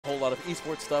lot of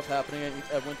esports stuff happening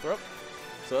at Winthrop.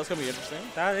 So that's gonna be interesting.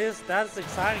 That's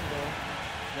exciting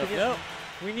though. Yep.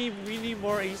 We need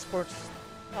more esports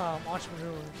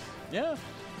entrepreneurs. Yeah.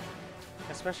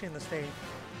 Especially in the state.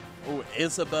 Ooh,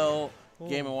 Isabel,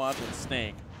 Game & Watch, and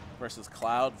Snake versus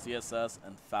Cloud, ZSS,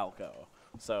 and Falco.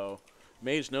 So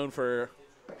Mage known for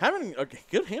having a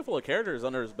good handful of characters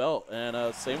under his belt,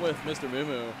 and same with Mr.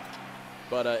 Moomoo.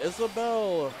 But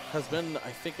Isabel has been, I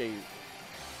think, a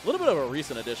little bit of a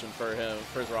recent addition for him,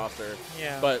 for his roster.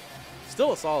 Yeah. But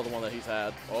still a solid one that he's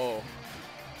had. Oh.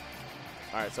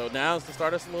 All right, so now is to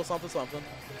start us a little something.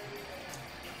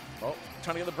 Oh,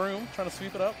 trying to get the broom, trying to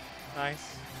sweep it up.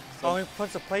 Nice. So Oh, he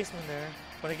puts a placement there,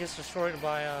 but it gets destroyed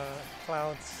by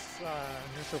Cloud's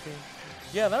neutral beam.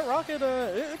 yeah, that rocket,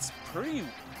 it's pretty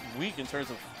weak in terms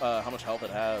of how much health it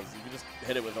has. You can just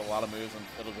hit it with a lot of moves and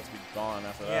it'll just be gone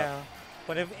after that. Yeah,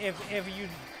 but if you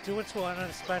do it to an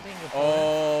unexpected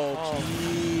opponent, Oh,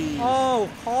 jeez. oh,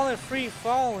 call it free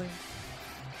falling.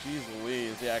 Jeez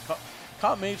Louise. Yeah,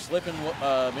 caught Mage slipping.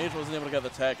 Mage wasn't able to get the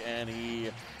tech, and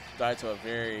he died to a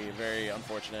very, very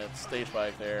unfortunate stage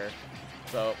spike there.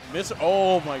 So,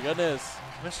 oh my goodness.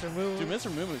 Mr. Moo. Dude, Mr.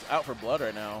 Moomoo's out for blood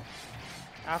right now.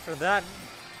 After that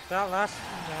last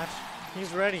match,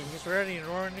 he's ready. He's ready and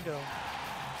roaring to go.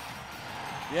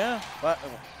 Yeah,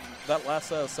 that last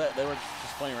set, they were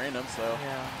just playing random, so.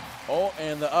 Yeah. Oh,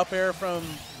 and the up air from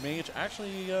Mage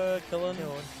actually killing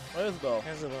Isabel.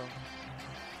 Isabel.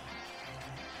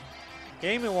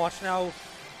 Game & Watch now.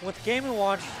 With Game &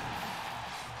 Watch.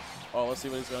 Oh, let's see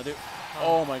what he's going to do.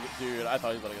 Oh my, dude, I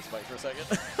thought he was going to get spiked for a second.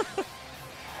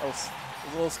 I was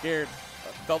a little scared.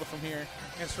 I felt it from here.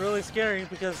 It's really scary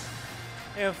because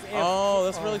if oh,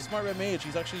 that's really smart by Mage.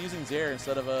 He's actually using Zaire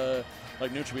instead of a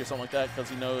like neutral B or something like that because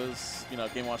he knows, you know,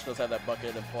 Game Watch does have that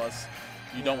bucket, and plus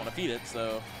you don't want to feed it,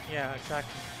 so. Yeah,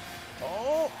 exactly.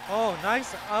 Oh,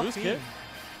 nice up boost kick.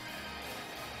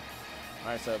 All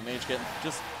right, so Mage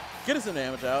just get us some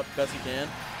damage out best he can.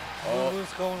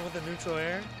 Moo's going with the neutral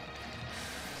air.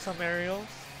 Some aerials.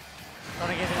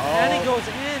 Trying to get in. And he goes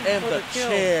in and for the kill.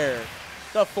 Chair.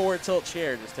 The forward tilt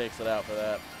chair just takes it out for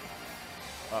that.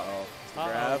 Uh-oh. It's the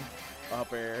grab.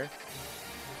 Up air.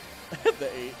 The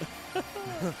 8.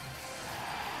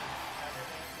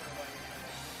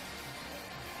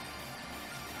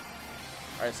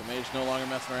 All right, so Mage no longer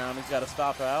messing around. He's got to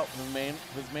stop out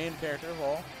his main character of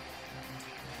all.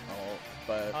 Oh,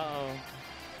 but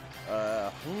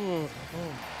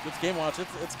it's Game Watch.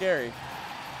 It's scary.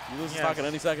 You lose the stock at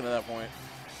any second at that point.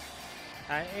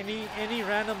 Any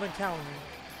random encounter,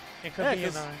 it could be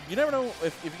a 9. You never know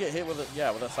if you get hit with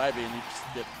a side B and you just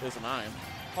get it's a 9.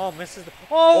 Oh, misses the.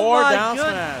 Oh or my down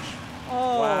goodness. smash.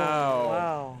 Oh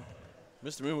wow.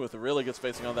 Mr. Moomoo with a really good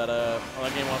spacing on that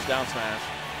Game Watch down smash.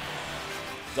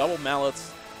 Double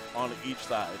mallets on each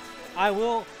side. I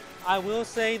will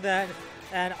say that,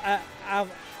 and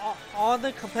all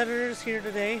the competitors here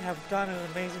today have done an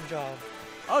amazing job.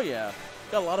 Oh yeah,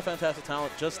 got a lot of fantastic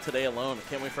talent just today alone. I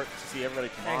can't wait to see everybody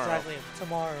tomorrow. Exactly,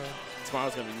 tomorrow.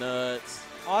 Tomorrow's gonna be nuts.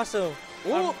 Also,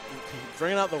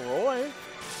 bringing out the Roy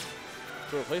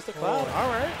to replace the Cloud. All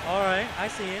right, I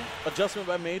see it. Adjustment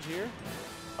by Mage here.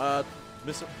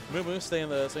 Mr. Moomoo staying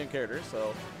the same character,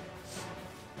 so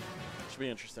should be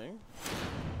interesting.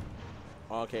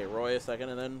 Okay, Roy a second,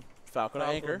 and then Falcon to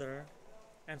anchor. There.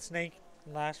 And Snake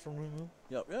last from Moomoo.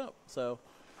 Yep. So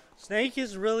Snake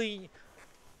is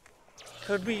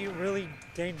could be really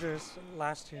dangerous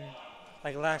last year,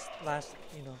 like last person.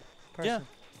 Yeah.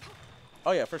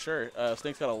 Oh yeah, for sure.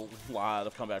 Snake's got a lot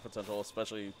of comeback potential,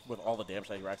 especially with all the damage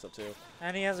that he racks up too.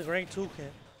 And he has a great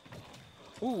toolkit.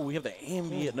 Ooh, we have the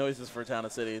ambient noises for Town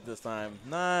and City this time.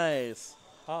 Nice.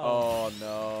 Uh-oh. Oh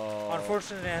no.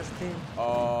 Unfortunate as team.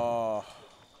 Oh.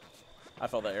 I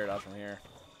felt that air dodge from here.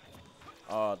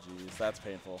 Oh jeez, that's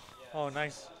painful. Oh,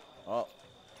 nice. Oh,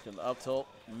 getting the up tilt.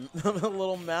 A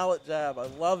little mallet jab. I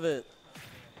love it.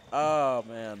 Oh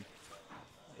man.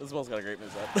 Isabel's got a great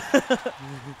moveset.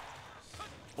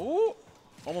 Ooh,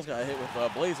 almost got hit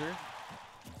with Blazer.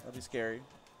 That'd be scary.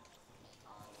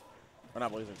 Or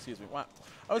not Blazer, excuse me. Wow.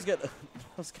 I was getting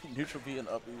neutral B and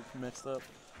up B mixed up.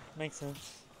 Makes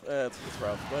sense. It's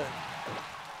rough, but.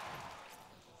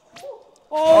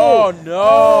 Oh no!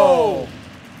 Oh.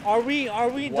 Are we done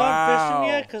fishing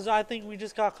yet? Because I think we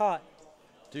just got caught.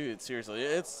 Dude, seriously,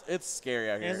 it's scary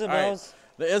out here. Isabel's.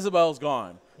 Right, the Isabel's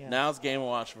gone. Yeah. Now it's Game &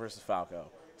 Watch versus Falco.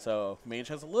 So Mage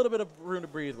has a little bit of room to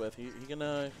breathe with. He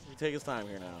can take his time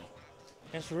here now.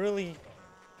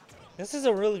 This is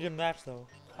a really good match, though.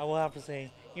 I will have to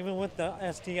say, even with the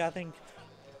SD, I think.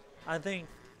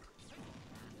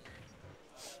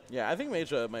 Yeah, I think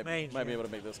Mage might be able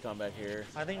to make this comeback here.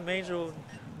 I think Mage will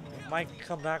might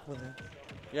come back with it.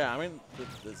 Yeah, I mean,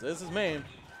 this is main.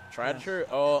 Tried to true.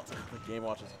 Oh, the Game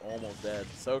Watch is almost dead.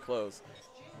 So close.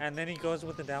 And then he goes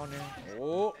with the down air.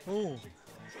 Oh. Ooh.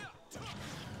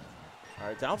 All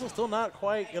right, down tilt still not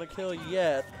quite going to kill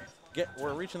yet.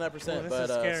 We're reaching that percent, but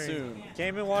soon.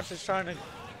 Game & Watch is trying to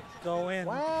go in.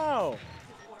 Wow.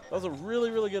 That was a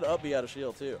really, really good up B out of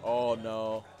shield, too. Oh,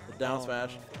 no. The down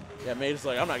smash. No. Yeah, Mage is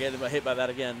like, I'm not getting hit by that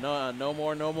again. No, no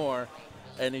more, no more.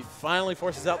 And he finally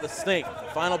forces out the snake, the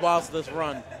final boss of this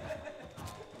run.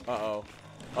 Uh-oh.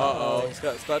 Uh-oh. He's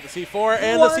got the C4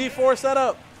 and What? the C4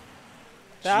 setup.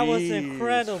 That was Jeez.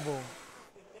 incredible.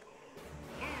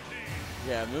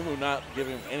 Yeah, Moomoo not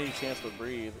giving him any chance to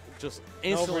breathe. Just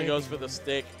instantly goes for the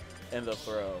stick and the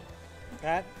throw.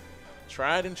 That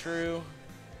Tried and true.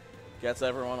 Gets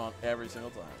everyone on every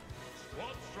single time.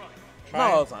 Tried.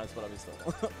 Not all the times, but I mean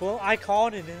still. well, I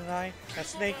called it, didn't I? That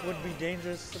snake would be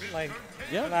dangerous, like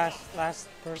Yeah. last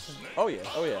person. Oh yeah,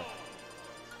 oh yeah.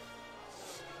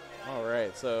 All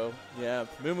right, so yeah,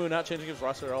 Moomoo not changing his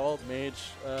roster at all. Mage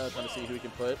trying to see who he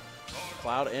can put.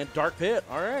 Cloud and Dark Pit.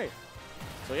 All right.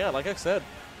 So yeah, like I said,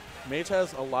 Mage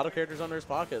has a lot of characters under his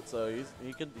pocket, so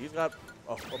he's got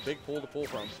a big pool to pull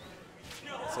from.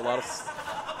 It's a lot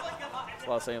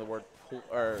of saying the word pool,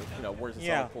 or where's the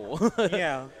sound of pool?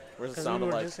 Yeah. Where's the Because sound we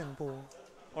of were like? just in pool,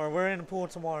 or we're in pool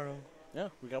tomorrow. Yeah,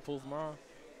 we got pools tomorrow.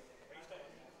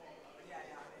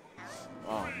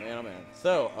 Oh man, oh man.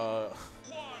 So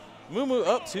Moomoo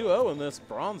up 2-0 in this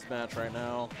bronze match right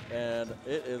now, and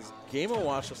it is Game &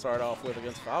 Watch to start off with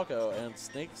against Falco, and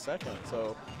Snake second.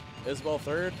 So Isabel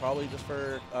third, probably just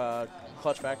for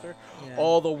clutch factor. Yeah.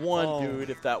 Oh, the one dude,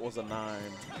 if that was a 9.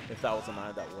 If that was a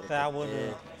 9, that would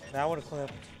have That would have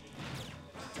clipped.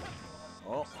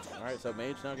 Oh, all right, so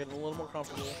Mage now getting a little more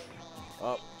comfortable.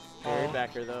 Very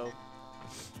back here, though.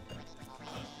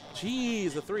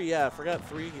 Jeez, the 3, yeah, I forgot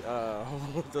 3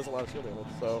 does a lot of shield damage,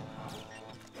 so.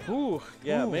 Ooh,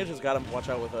 yeah, Mage has got to watch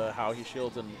out with how he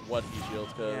shields and what he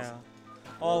shields, because.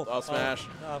 Yeah. Up smash.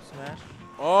 Up smash.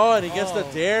 Oh, and he gets the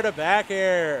dare to back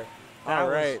air. All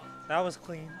right. That was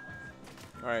clean.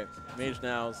 All right, Mage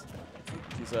now,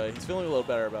 he's feeling a little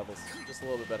better about this. Just a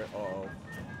little bit better. Uh-oh,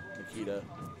 Nikita.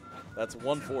 That's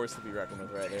one force to be reckoned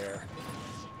with right there.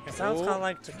 It sounds kind of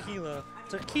like tequila.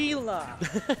 Tequila!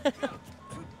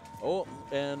 Oh,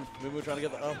 and Moomoo trying to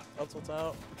get the up tilts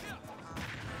out.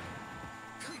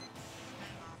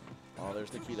 Oh,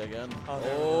 there's Nikita again.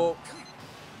 Oh,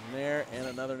 there and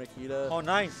another Nikita. Oh,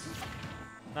 nice.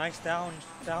 Nice down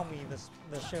me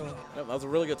the shield. Yep, that was a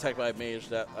really good tech by Mage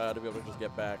to be able to just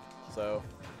get back. So,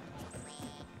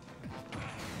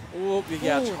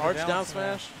 yeah, charge down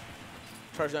smash.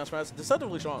 Charge down smash.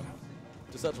 Deceptively strong.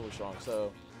 Deceptively strong.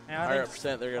 So, higher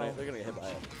percent, they're gonna get hit by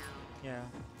it. Yeah.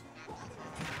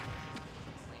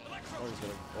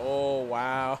 Oh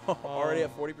wow! Already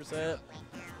at 40%.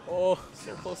 Oh,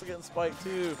 so close to getting spiked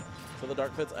too. So the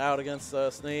Dark Pit's out against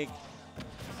Snake.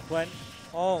 But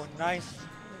nice.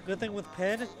 Good thing with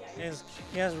Pid is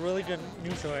he has really good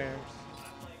neutral airs.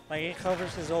 Like it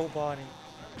covers his whole body.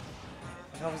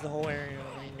 It covers the whole area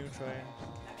when he neutral airs.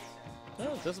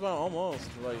 Yeah, just about almost.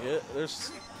 Like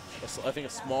there's, I think, a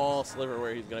small sliver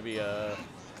where he's gonna be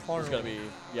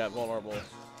vulnerable.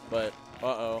 But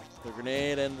the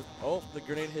grenade and the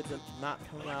grenade hit did not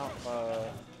come out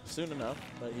soon enough.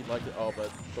 But he liked it. Oh, but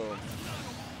boom.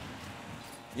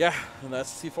 Yeah, and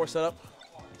that's C4 setup.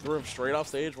 Threw him straight off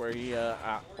stage where he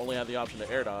only had the option to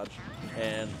air dodge.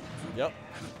 And, yep.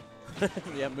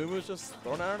 Yeah, Moomoo's just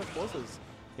throwing out explosives.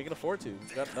 He can afford to.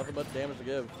 He's got nothing but damage to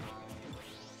give.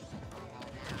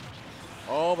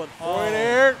 Oh, but forward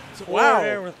air. Forward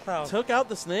air with Cloud. Took out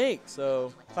the snake,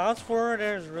 so. Cloud's forward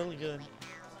air is really good.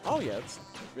 Oh, yeah, it's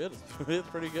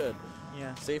pretty good.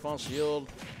 Yeah. Safe on shield.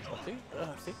 I think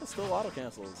it's still auto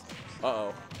cancels.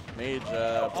 Uh-oh. Mage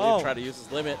tried to use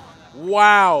his limit.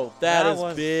 Wow, that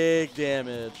is big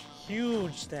damage.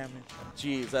 Huge damage.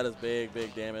 Jeez, that is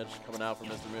big damage coming out from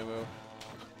Mr. Moomoo.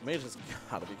 Mage has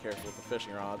got to be careful with the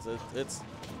fishing rods. It's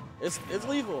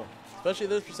lethal, especially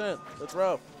this percent. It's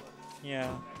rough.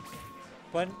 Yeah,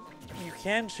 but you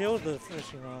can shield the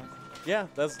fishing rod. Yeah,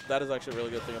 that is actually a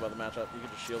really good thing about the matchup. You can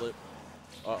just shield it.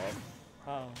 Oh.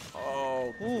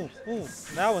 Ooh,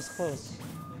 that was close.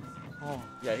 Oh.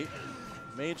 Yeah,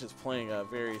 Mage is playing a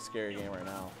very scary game right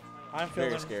now.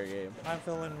 Very scary game. I'm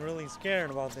feeling really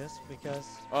scared about this because.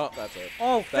 Oh, that's it.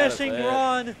 Oh, fishing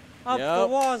rod up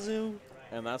the wazoo.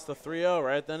 And that's the 3-0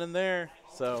 right then and there.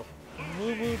 So.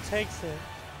 Moomoo takes it.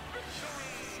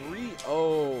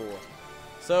 3-0.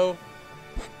 So,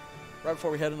 right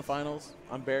before we head into finals,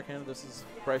 I'm Bearcan. This is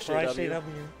Bryce JW.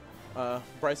 Bryce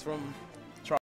Bryce from